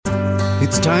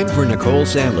It's time for Nicole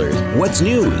Sandler's What's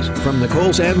News from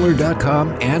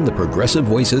NicoleSandler.com and the Progressive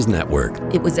Voices Network.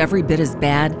 It was every bit as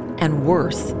bad and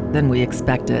worse than we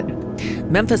expected.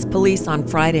 Memphis police on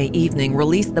Friday evening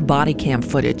released the body cam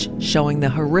footage showing the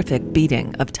horrific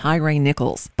beating of Tyre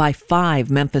Nichols by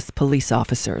 5 Memphis police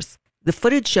officers. The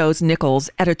footage shows Nichols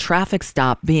at a traffic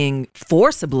stop being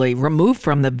forcibly removed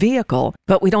from the vehicle,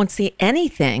 but we don't see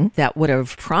anything that would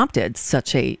have prompted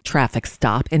such a traffic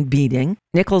stop and beating.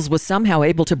 Nichols was somehow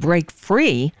able to break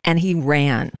free and he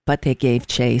ran, but they gave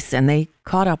chase and they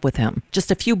caught up with him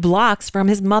just a few blocks from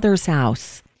his mother's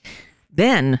house.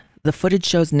 Then the footage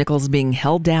shows Nichols being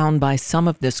held down by some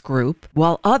of this group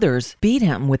while others beat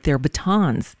him with their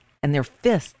batons and their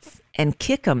fists and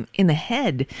kick him in the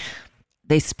head.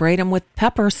 They sprayed him with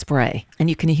pepper spray, and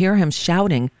you can hear him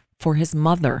shouting for his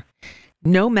mother.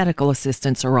 No medical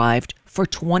assistance arrived for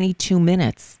 22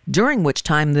 minutes, during which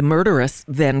time the murderous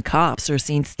then cops are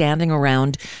seen standing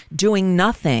around doing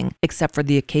nothing except for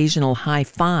the occasional high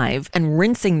five and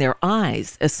rinsing their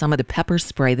eyes as some of the pepper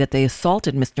spray that they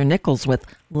assaulted Mr. Nichols with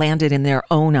landed in their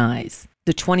own eyes.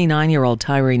 The 29-year-old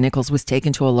Tyre Nichols was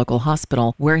taken to a local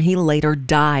hospital where he later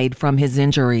died from his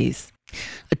injuries.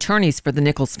 Attorneys for the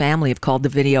Nichols family have called the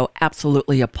video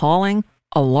absolutely appalling,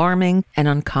 alarming, and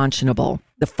unconscionable.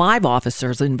 The 5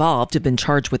 officers involved have been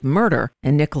charged with murder,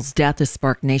 and Nichols' death has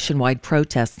sparked nationwide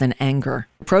protests and anger.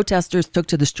 Protesters took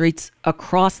to the streets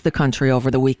across the country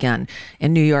over the weekend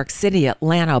in New York City,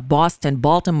 Atlanta, Boston,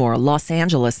 Baltimore, Los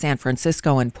Angeles, San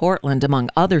Francisco, and Portland, among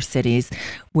other cities,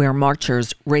 where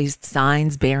marchers raised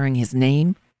signs bearing his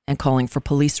name and calling for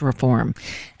police reform.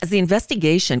 As the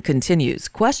investigation continues,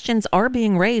 questions are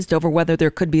being raised over whether there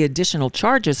could be additional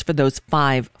charges for those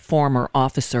 5 former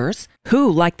officers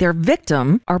who, like their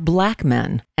victim, are black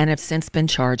men and have since been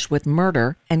charged with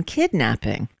murder and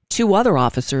kidnapping. 2 other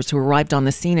officers who arrived on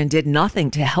the scene and did nothing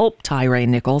to help Tyre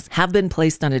Nichols have been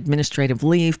placed on administrative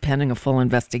leave pending a full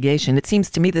investigation. It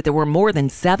seems to me that there were more than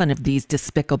 7 of these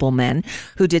despicable men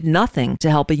who did nothing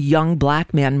to help a young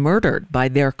black man murdered by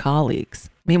their colleagues.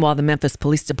 Meanwhile, the Memphis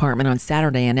Police Department on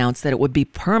Saturday announced that it would be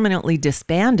permanently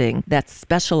disbanding that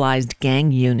specialized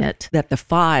gang unit that the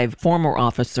 5 former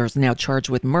officers now charged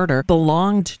with murder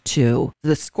belonged to.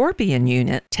 The Scorpion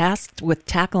unit, tasked with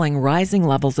tackling rising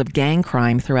levels of gang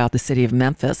crime throughout the city of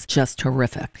Memphis, just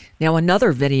horrific. Now,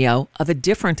 another video of a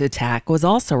different attack was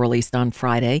also released on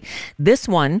Friday. This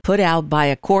one put out by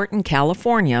a court in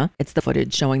California. It's the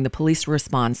footage showing the police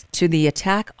response to the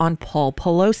attack on Paul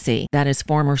Pelosi, that is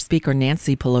former Speaker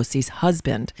Nancy Pelosi's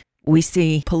husband. We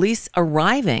see police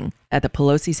arriving at the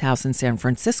Pelosi's house in San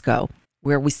Francisco,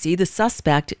 where we see the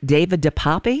suspect, David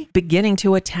DePape, beginning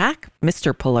to attack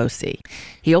Mr. Pelosi.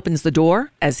 He opens the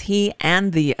door as he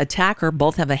and the attacker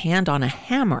both have a hand on a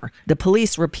hammer. The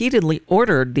police repeatedly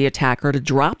ordered the attacker to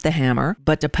drop the hammer,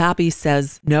 but DePape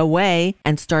says no way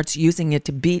and starts using it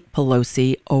to beat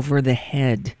Pelosi over the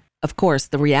head. Of course,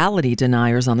 the reality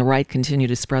deniers on the right continue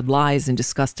to spread lies and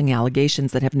disgusting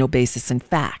allegations that have no basis in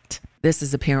fact. This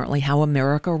is apparently how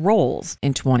America rolls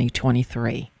in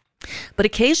 2023. But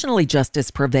occasionally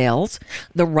justice prevails.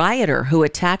 The rioter who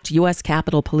attacked U.S.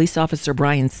 Capitol Police Officer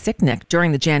Brian Sicknick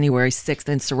during the January 6th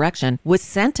insurrection was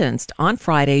sentenced on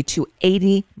Friday to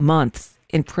 80 months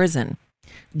in prison.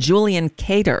 Julian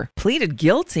Cater pleaded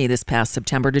guilty this past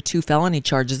September to 2 felony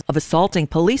charges of assaulting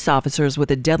police officers with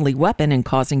a deadly weapon and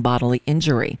causing bodily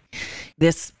injury.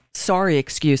 This sorry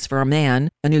excuse for a man,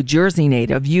 a New Jersey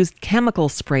native, used chemical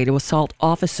spray to assault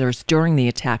officers during the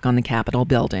attack on the Capitol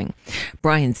building.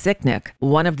 Brian Sicknick,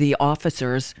 one of the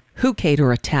officers who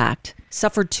Cater attacked,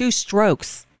 suffered 2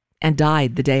 strokes and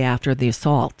died the day after the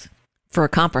assault. For a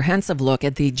comprehensive look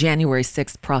at the January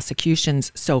 6th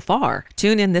prosecutions so far,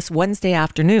 tune in this Wednesday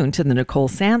afternoon to the Nicole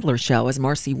Sandler Show as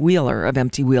Marcy Wheeler of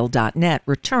EmptyWheel.net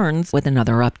returns with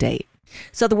another update.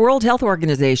 So the World Health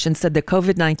Organization said that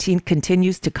COVID-19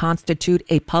 continues to constitute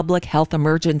a public health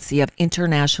emergency of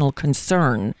international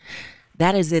concern.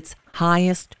 That is its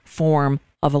highest form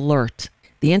of alert.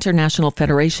 The International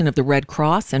Federation of the Red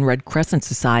Cross and Red Crescent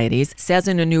Societies says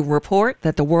in a new report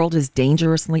that the world is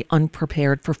dangerously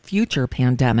unprepared for future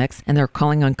pandemics, and they're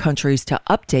calling on countries to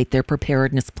update their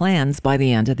preparedness plans by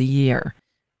the end of the year.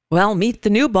 Well, meet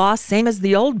the new boss, same as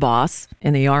the old boss,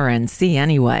 in the RNC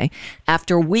anyway.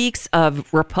 After weeks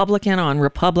of Republican on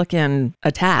Republican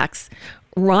attacks,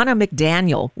 Ronna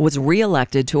McDaniel was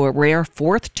reelected to a rare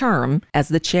 4th term as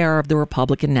the chair of the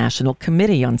Republican National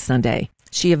Committee on Sunday.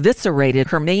 She eviscerated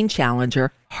her main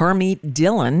challenger, Harmeet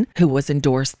Dillon, who was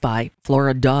endorsed by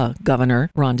Florida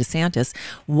Governor Ron DeSantis,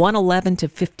 111 to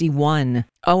 51.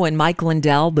 Oh, and Mike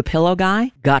Lindell, the pillow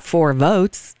guy, got 4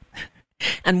 votes.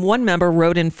 And one member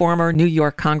wrote in former New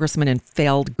York Congressman and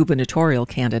failed gubernatorial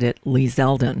candidate Lee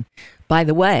Zeldin. By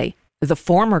the way, the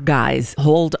former guy's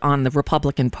hold on the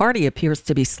Republican Party appears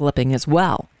to be slipping as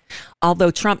well.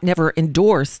 Although Trump never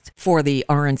endorsed for the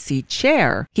RNC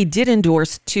chair, he did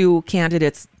endorse two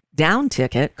candidates down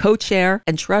ticket, co-chair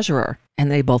and treasurer, and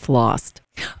they both lost.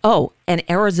 Oh, and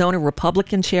Arizona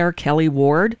Republican chair Kelly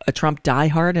Ward, a Trump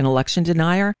diehard and election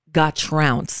denier, got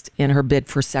trounced in her bid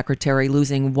for secretary,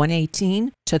 losing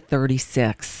 118 to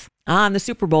 36. And the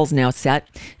Super Bowl's now set.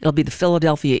 It'll be the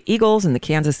Philadelphia Eagles and the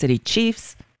Kansas City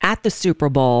Chiefs at the Super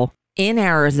Bowl in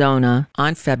Arizona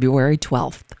on February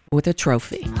 12th with a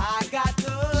trophy.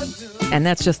 And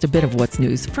that's just a bit of what's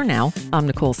news for now. I'm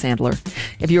Nicole Sandler.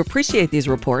 If you appreciate these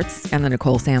reports and the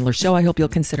Nicole Sandler Show, I hope you'll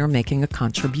consider making a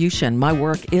contribution. My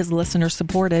work is listener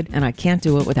supported, and I can't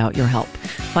do it without your help.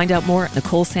 Find out more at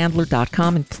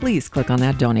NicoleSandler.com, and please click on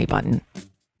that donate button.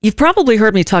 You've probably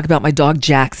heard me talk about my dog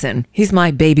Jackson. He's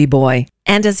my baby boy.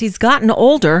 And as he's gotten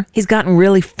older, he's gotten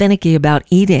really finicky about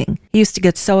eating. He used to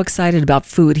get so excited about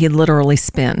food, he'd literally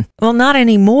spin. Well, not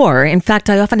anymore. In fact,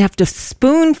 I often have to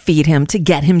spoon feed him to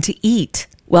get him to eat.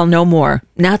 Well, no more.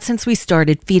 Not since we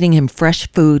started feeding him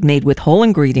fresh food made with whole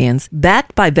ingredients,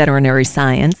 backed by veterinary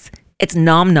science. It's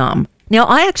Nom Nom. Now,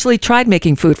 I actually tried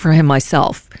making food for him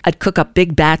myself. I'd cook up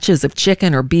big batches of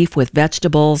chicken or beef with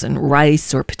vegetables and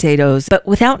rice or potatoes, but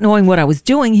without knowing what I was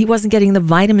doing, he wasn't getting the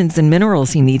vitamins and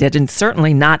minerals he needed, and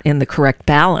certainly not in the correct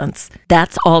balance.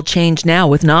 That's all changed now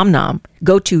with Nom Nom.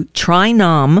 Go to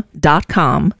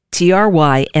trynom.com,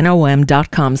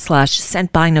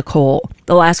 trynom.com/sentbynicole.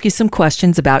 They'll ask you some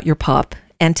questions about your pup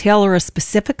and tailor a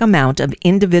specific amount of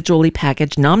individually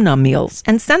packaged Nom Nom meals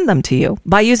and send them to you.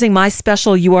 By using my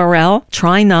special URL,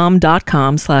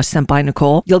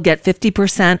 trynom.com/sentbynicole, you'll get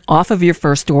 50% off of your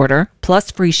first order,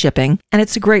 plus free shipping, and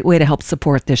it's a great way to help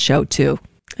support this show too.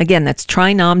 Again, that's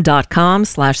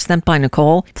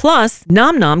trynom.com/sentbynicole. Plus,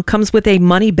 Nom Nom comes with a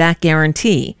money-back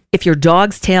guarantee. If your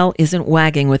dog's tail isn't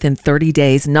wagging within 30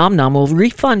 days, Nom Nom will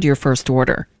refund your first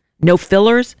order. No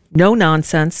fillers, no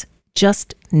nonsense,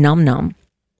 just Nom Nom.